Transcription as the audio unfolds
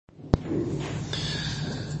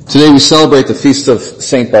Today we celebrate the feast of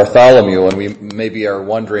St. Bartholomew, and we maybe are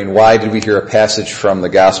wondering, why did we hear a passage from the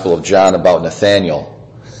Gospel of John about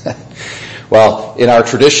Nathanael? Well, in our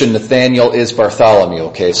tradition, Nathanael is Bartholomew,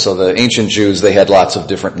 okay? So the ancient Jews, they had lots of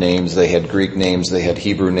different names. They had Greek names, they had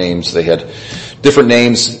Hebrew names, they had different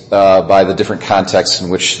names by the different contexts in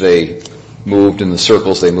which they moved, in the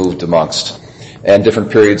circles they moved amongst. And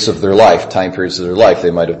different periods of their life, time periods of their life,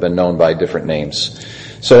 they might have been known by different names.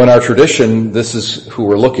 So in our tradition, this is who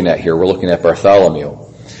we're looking at here. We're looking at Bartholomew.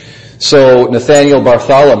 So Nathanael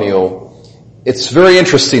Bartholomew, it's very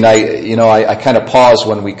interesting. I kind of pause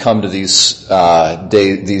when we come to these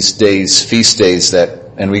days, feast days,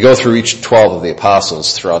 and we go through each 12 of the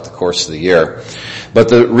apostles throughout the course of the year. But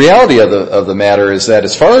the reality of the matter is that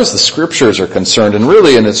as far as the scriptures are concerned, and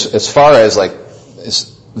really as far as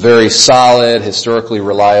very solid, historically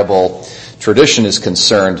reliable tradition is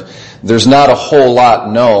concerned, there's not a whole lot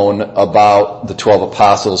known about the 12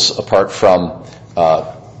 apostles apart from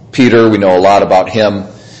Peter. We know a lot about him.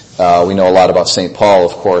 We know a lot about St. Paul,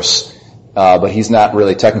 of course, but he's not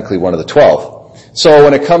really technically one of the 12. So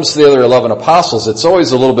when it comes to the other 11 apostles, it's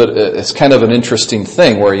always a little bit, it's kind of an interesting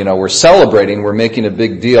thing where, we're celebrating, we're making a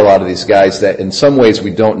big deal out of these guys that in some ways we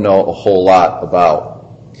don't know a whole lot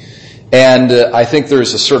about. And I think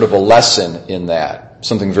there's a sort of a lesson in that,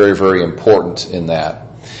 something very, very important in that.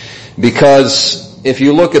 Because if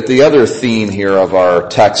you look at the other theme here of our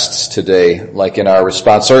texts today, like in our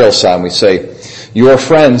responsorial psalm, we say, "Your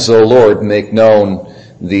friends, O Lord, make known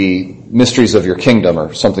the mysteries of your kingdom,"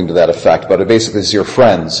 or something to that effect, but it basically is your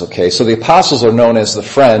friends, okay? So the apostles are known as the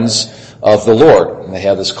friends of the Lord, and they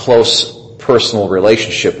have this close personal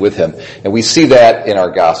relationship with him. And we see that in our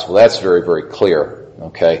gospel. That's very, very clear,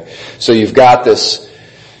 okay? So you've got these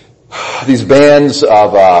bands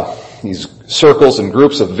of, these circles and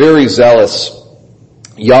groups of very zealous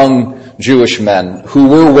young Jewish men who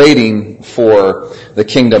were waiting for the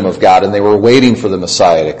kingdom of God, and they were waiting for the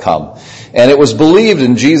Messiah to come. And it was believed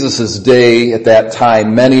in Jesus' day at that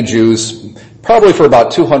time, many Jews, probably for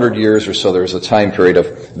about 200 years or so, there was a time period of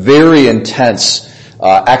very intense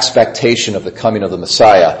expectation of the coming of the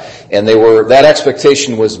Messiah. And that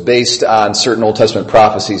expectation was based on certain Old Testament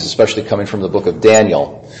prophecies, especially coming from the book of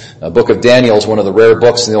Daniel. The book of Daniel is one of the rare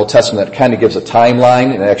books in the Old Testament that kind of gives a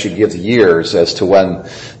timeline, and it actually gives years as to when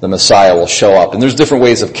the Messiah will show up. And there's different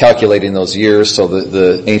ways of calculating those years, so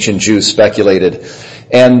the ancient Jews speculated.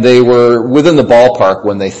 And they were within the ballpark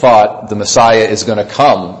when they thought the Messiah is going to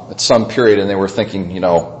come at some period, and they were thinking,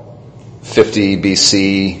 50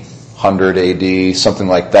 BC, 100 AD, something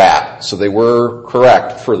like that. So they were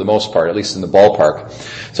correct for the most part, at least in the ballpark.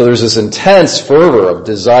 So there's this intense fervor of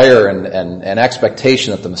desire and expectation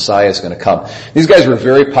that the Messiah is going to come. These guys were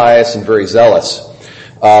very pious and very zealous.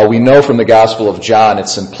 We know from the Gospel of John,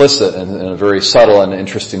 it's implicit in a very subtle and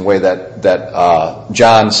interesting way that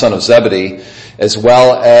John, son of Zebedee, as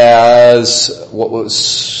well as what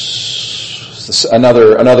was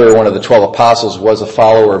another one of the 12 apostles, was a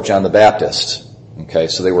follower of John the Baptist. Okay,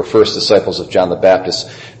 so they were first disciples of John the Baptist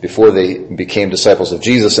before they became disciples of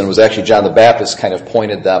Jesus, and it was actually John the Baptist kind of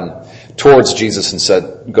pointed them towards Jesus and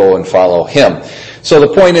said, "Go and follow him." So the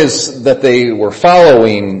point is that they were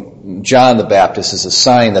following John the Baptist as a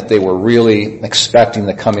sign that they were really expecting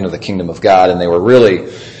the coming of the kingdom of God, and they were really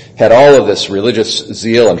had all of this religious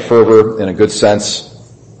zeal and fervor in a good sense.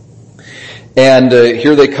 And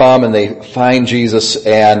here they come and they find Jesus,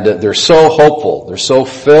 and they're so hopeful, they're so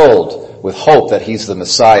filled with hope that he's the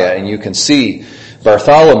Messiah. And you can see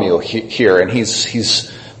Bartholomew here, and he's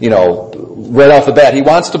right off the bat, he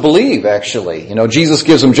wants to believe, actually. Jesus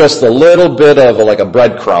gives him just a little bit of a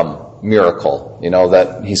breadcrumb miracle,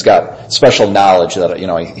 that he's got special knowledge that,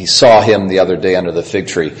 he saw him the other day under the fig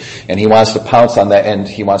tree, and he wants to pounce on that, and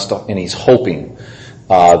he's hoping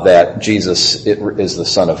that Jesus is the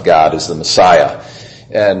Son of God, is the Messiah.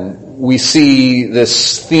 And we see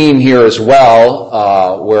this theme here as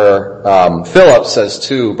well, where Philip says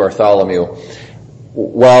to Bartholomew,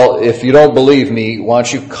 "Well, if you don't believe me, why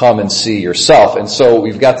don't you come and see yourself?" And so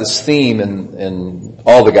we've got this theme in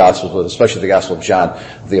all the Gospels, but especially the Gospel of John,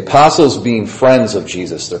 the apostles being friends of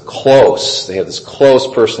Jesus. They're close. They have this close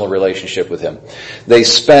personal relationship with him. They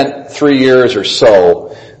spent 3 years or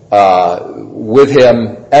so with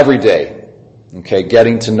him every day. Okay,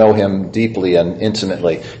 getting to know him deeply and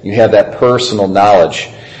intimately. You have that personal knowledge.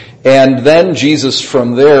 And then Jesus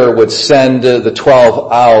from there would send the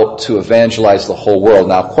 12 out to evangelize the whole world.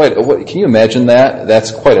 Now, can you imagine that?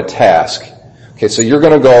 That's quite a task. Okay, so you're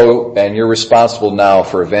going to go and you're responsible now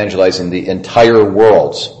for evangelizing the entire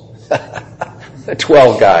world. The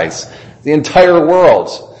 12 guys. The entire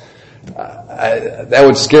world. That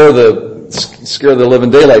would scare the scare the living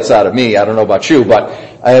daylights out of me. I don't know about you, but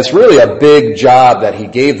it's really a big job that he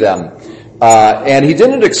gave them. And he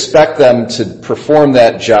didn't expect them to perform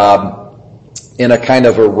that job in a kind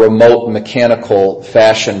of a remote mechanical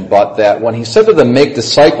fashion, but that when he said to them, make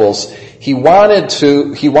disciples, he wanted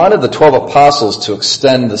the 12 apostles to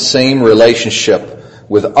extend the same relationship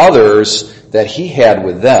with others that he had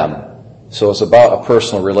with them. So it's about a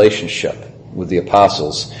personal relationship with the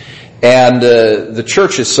apostles. And the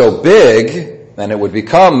church is so big, and it would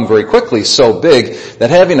become very quickly so big, that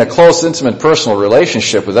having a close, intimate, personal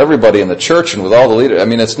relationship with everybody in the church and with all the leaders,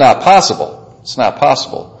 it's not possible. It's not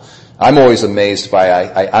possible. I'm always amazed by,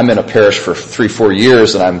 I'm in a parish for 3-4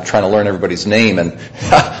 years and I'm trying to learn everybody's name, and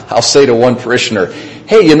I'll say to one parishioner,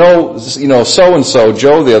 hey, so-and-so,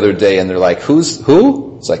 Joe the other day, and they're like,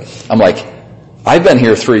 who? I'm like, I've been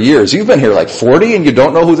here 3 years. You've been here like 40 and you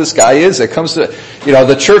don't know who this guy is? It comes to,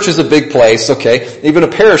 the church is a big place, okay? Even a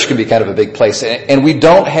parish can be kind of a big place, and we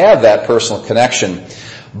don't have that personal connection.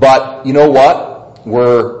 But you know what?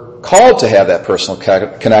 We're called to have that personal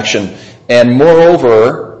connection, and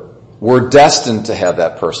moreover, we're destined to have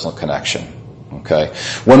that personal connection, okay?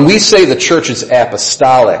 When we say the church is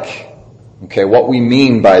apostolic, okay, what we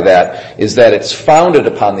mean by that is that it's founded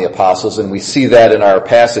upon the apostles, and we see that in our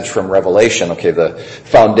passage from Revelation. Okay, the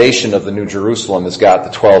foundation of the New Jerusalem has got the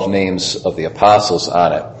 12 names of the apostles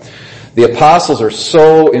on it. The apostles are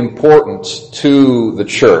so important to the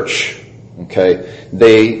church, okay?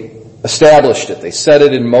 They established it. They set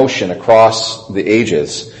it in motion across the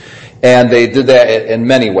ages. And they did that in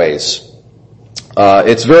many ways.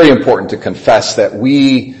 It's very important to confess that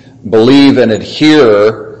we believe and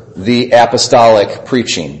adhere the apostolic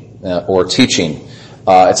preaching or teaching.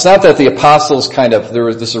 It's not that the apostles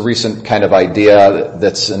this is a recent kind of idea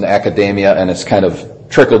that's in academia, and it's kind of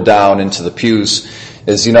trickled down into the pews,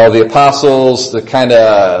 is, the apostles, they kind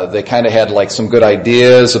of had like some good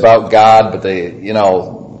ideas about God, but they,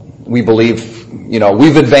 we believe,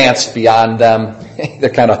 we've advanced beyond them.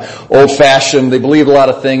 They're kind of old-fashioned. They believe a lot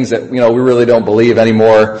of things that, we really don't believe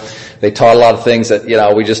anymore. They taught a lot of things that,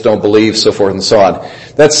 we just don't believe, so forth and so on.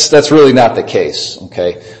 That's really not the case,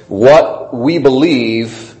 okay? What we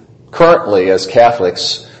believe currently as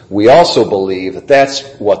Catholics, we also believe that that's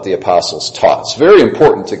what the apostles taught. It's very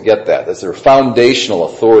important to get that, as they're foundational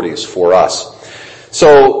authorities for us.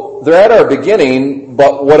 So they're at our beginning,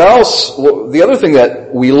 but what else? The other thing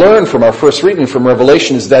that we learn from our first reading from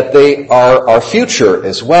Revelation is that they are our future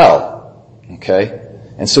as well. Okay?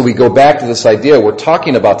 And so we go back to this idea, we're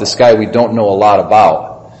talking about this guy we don't know a lot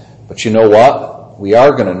about. But you know what? We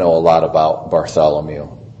are going to know a lot about Bartholomew.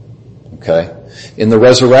 Okay? In the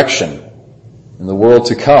resurrection, in the world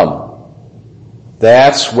to come.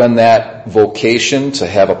 That's when that vocation to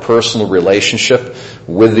have a personal relationship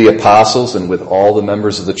with the apostles and with all the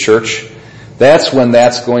members of the church, that's when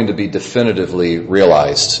that's going to be definitively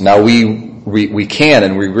realized. Now we can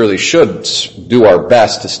and we really should do our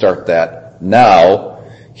best to start that now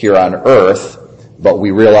here on earth, but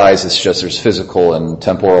we realize there's physical and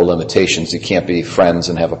temporal limitations. You can't be friends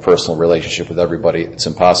and have a personal relationship with everybody. It's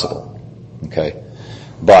impossible. Okay?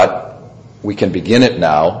 But we can begin it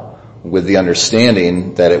now with the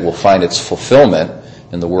understanding that it will find its fulfillment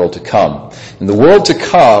in the world to come. In the world to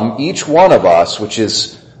come, each one of us, which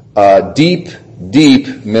is a deep,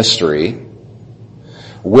 deep mystery,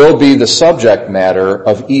 will be the subject matter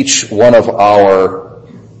of each one of our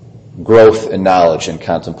growth in knowledge and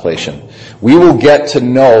contemplation. We will get to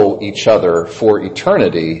know each other for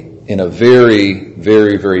eternity in a very,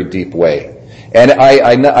 very, very deep way. And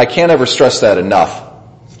I can't ever stress that enough,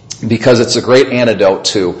 because it's a great antidote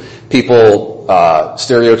to people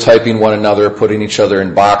stereotyping one another, putting each other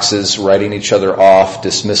in boxes, writing each other off,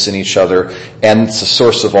 dismissing each other, and it's a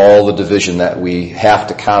source of all the division that we have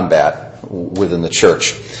to combat within the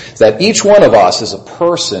church. That each one of us as a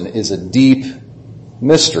person is a deep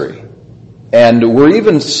mystery. And we're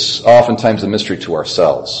even oftentimes a mystery to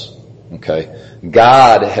ourselves. Okay?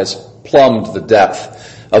 God has plumbed the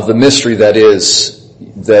depth of the mystery that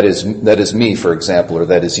is me, for example, or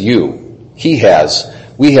that is you. He has.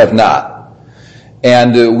 We have not.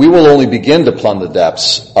 And we will only begin to plumb the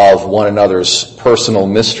depths of one another's personal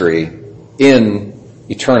mystery in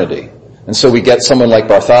eternity. And so we get someone like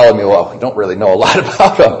Bartholomew. Well, we don't really know a lot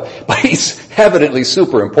about him, but he's evidently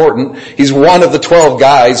super important. He's one of the 12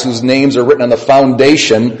 guys whose names are written on the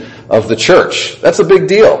foundation of the church. That's a big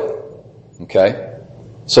deal. Okay?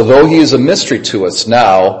 So though he is a mystery to us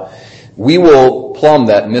now, we will plumb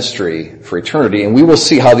that mystery for eternity, and we will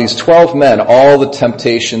see how these 12 men, all the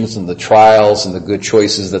temptations and the trials and the good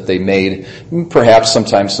choices that they made, perhaps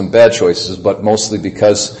sometimes some bad choices, but mostly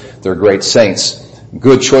because they're great saints,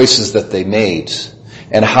 good choices that they made,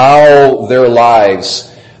 and how their lives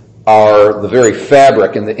are the very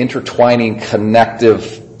fabric and the intertwining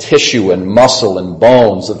connective tissue and muscle and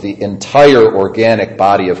bones of the entire organic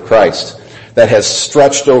body of Christ that has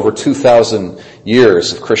stretched over 2,000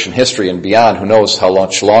 years of Christian history and beyond. Who knows how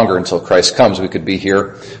much longer until Christ comes. We could be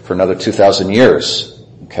here for another 2,000 years.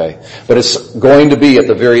 Okay. But it's going to be at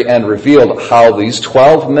the very end revealed how these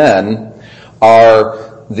 12 men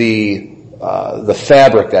are the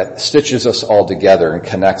fabric that stitches us all together and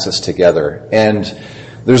connects us together. And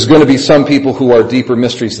there's going to be some people who are deeper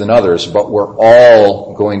mysteries than others, but we're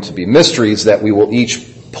all going to be mysteries that we will each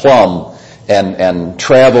plumb and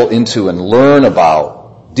travel into and learn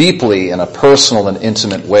about deeply in a personal and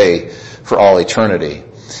intimate way for all eternity.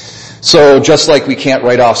 So just like we can't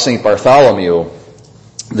write off St. Bartholomew,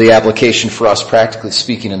 the application for us, practically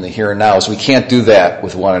speaking, in the here and now is we can't do that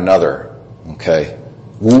with one another. Okay?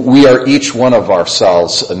 We are each one of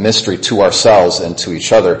ourselves a mystery to ourselves and to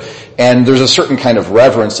each other. And there's a certain kind of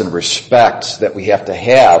reverence and respect that we have to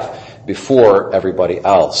have before everybody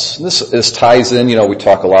else. And this ties in, we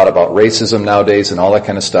talk a lot about racism nowadays and all that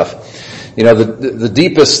kind of stuff. The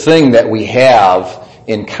deepest thing that we have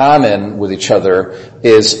in common with each other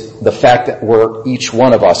is the fact that we're each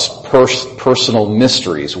one of us personal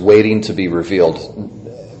mysteries waiting to be revealed.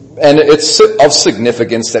 And it's of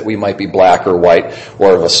significance that we might be black or white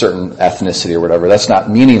or of a certain ethnicity or whatever. That's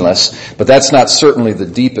not meaningless, but that's not certainly the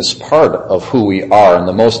deepest part of who we are and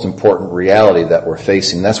the most important reality that we're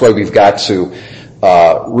facing. That's why we've got to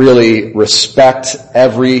really respect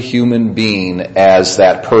every human being as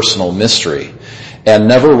that personal mystery and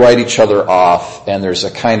never write each other off. And there's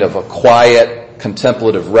a kind of a quiet,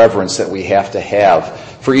 contemplative reverence that we have to have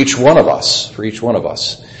for each one of us,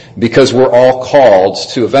 because we're all called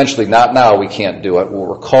to eventually, not now, we can't do it,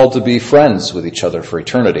 we're called to be friends with each other for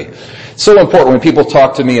eternity. It's so important when people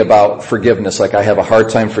talk to me about forgiveness, like I have a hard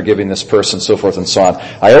time forgiving this person, so forth and so on.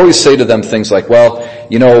 I always say to them things like, well,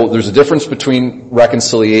 there's a difference between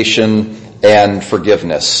reconciliation and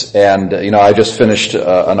forgiveness. And, I just finished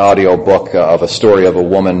an audio book of a story of a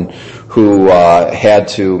woman who had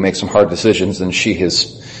to make some hard decisions, and she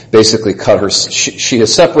has basically she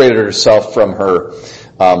has separated herself from her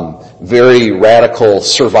very radical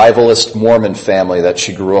survivalist Mormon family that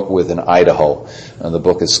she grew up with in Idaho. And the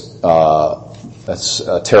book is,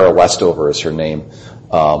 Tara Westover is her name.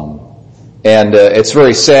 And it's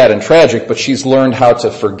very sad and tragic, but she's learned how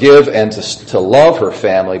to forgive and to love her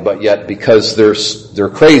family, but yet because they're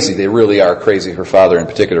crazy, they really are crazy, her father in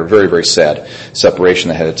particular, very, very sad separation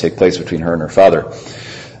that had to take place between her and her father.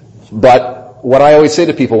 But what I always say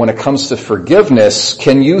to people when it comes to forgiveness,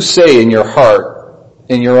 can you say in your heart,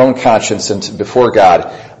 in your own conscience and before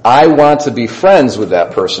God, I want to be friends with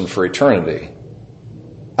that person for eternity.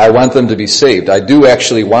 I want them to be saved. I do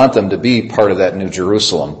actually want them to be part of that New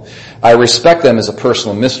Jerusalem. I respect them as a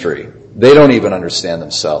personal mystery. They don't even understand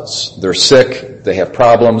themselves. They're sick, they have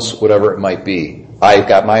problems, whatever it might be. I've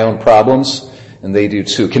got my own problems, and they do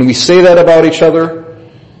too. Can we say that about each other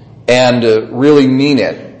and really mean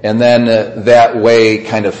it? And then that way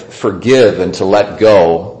kind of forgive and to let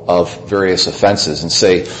go of various offenses and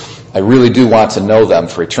say, I really do want to know them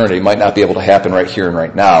for eternity. It might not be able to happen right here and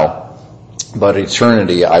right now, but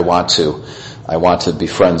eternity I want to be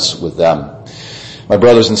friends with them. My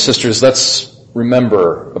brothers and sisters, let's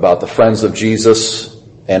remember about the friends of Jesus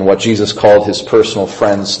and what Jesus called his personal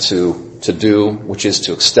friends to do, which is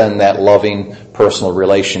to extend that loving personal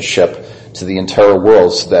relationship to the entire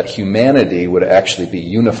world so that humanity would actually be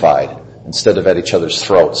unified instead of at each other's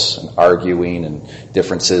throats and arguing and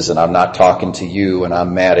differences and I'm not talking to you and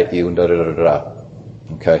I'm mad at you and da-da-da-da-da.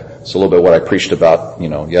 Okay? So a little bit what I preached about,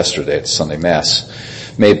 yesterday at Sunday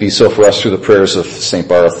Mass. May it be so for us through the prayers of St.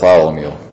 Bartholomew.